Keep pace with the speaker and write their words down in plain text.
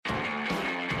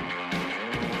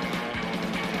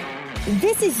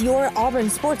This is your Auburn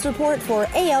Sports Report for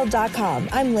AL.com.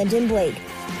 I'm Lyndon Blake.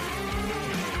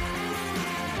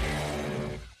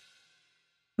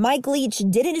 Mike Leach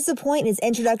didn't disappoint in his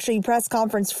introductory press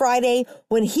conference Friday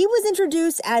when he was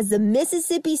introduced as the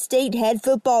Mississippi State head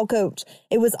football coach.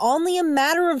 It was only a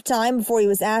matter of time before he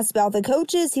was asked about the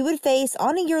coaches he would face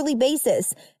on a yearly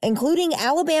basis, including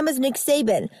Alabama's Nick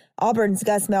Saban, Auburn's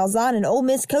Gus Malzahn, and Ole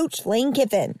Miss coach Lane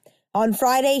Kiffin. On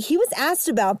Friday, he was asked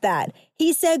about that.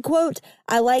 He said, quote,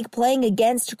 "I like playing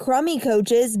against crummy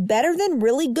coaches better than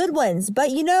really good ones. But,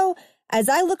 as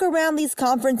I look around these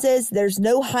conferences, there's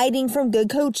no hiding from good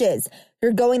coaches.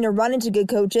 You're going to run into good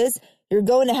coaches. You're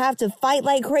going to have to fight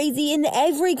like crazy in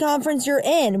every conference you're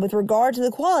in with regard to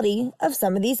the quality of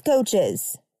some of these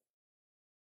coaches."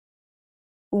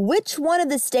 Which one of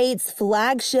the state's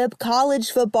flagship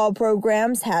college football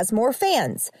programs has more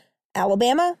fans,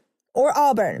 Alabama or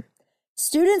Auburn?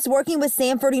 Students working with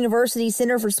Samford University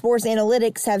Center for Sports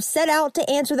Analytics have set out to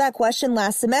answer that question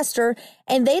last semester,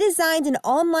 and they designed an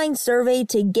online survey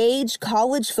to gauge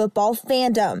college football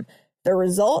fandom. The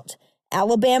result?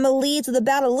 Alabama leads with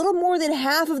about a little more than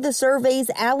half of the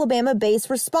survey's Alabama-based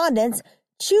respondents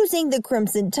choosing the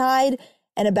Crimson Tide,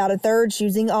 and about a third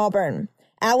choosing Auburn.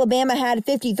 Alabama had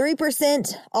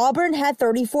 53%, Auburn had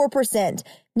 34%.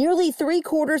 Nearly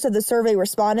three-quarters of the survey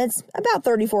respondents, about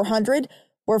 3,400,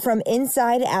 were from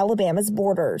inside Alabama's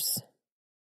borders.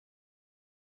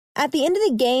 At the end of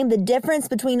the game, the difference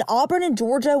between Auburn and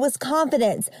Georgia was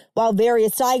confidence. While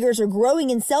various Tigers are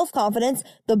growing in self-confidence,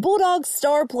 the Bulldogs'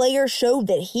 star player showed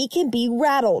that he can be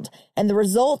rattled, and the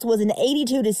result was an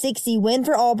 82-60 win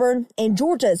for Auburn and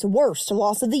Georgia's worst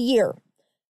loss of the year.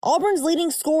 Auburn's leading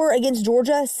scorer against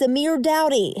Georgia, Samir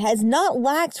Dowdy, has not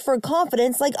lacked for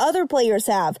confidence like other players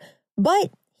have, but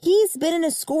he's been in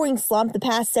a scoring slump the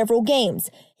past several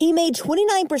games. He made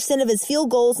 29% of his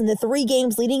field goals in the 3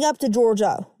 games leading up to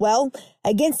Georgia. Well,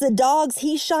 against the Dogs,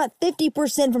 he shot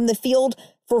 50% from the field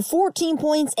for 14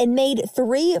 points and made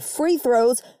 3 free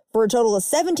throws for a total of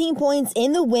 17 points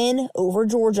in the win over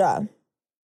Georgia.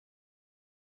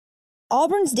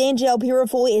 Auburn's Danjel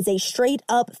Purifoy is a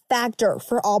straight-up factor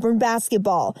for Auburn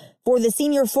basketball. For the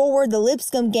senior forward, the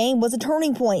Lipscomb game was a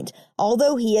turning point.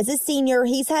 Although he is a senior,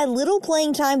 he's had little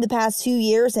playing time the past 2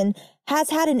 years and has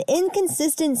had an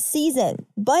inconsistent season.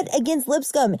 But against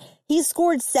Lipscomb, he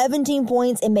scored 17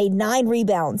 points and made 9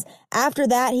 rebounds. After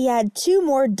that, he had 2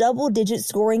 more double-digit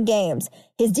scoring games.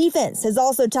 His defense has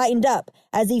also tightened up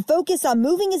as he focused on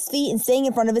moving his feet and staying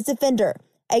in front of his defender.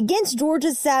 Against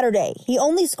Georgia Saturday, he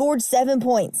only scored 7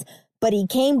 points, but he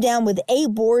came down with 8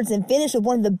 boards and finished with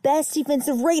one of the best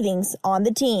defensive ratings on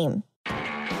the team.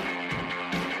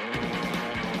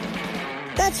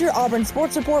 That's your Auburn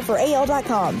Sports Report for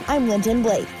AL.com. I'm Lyndon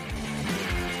Blake.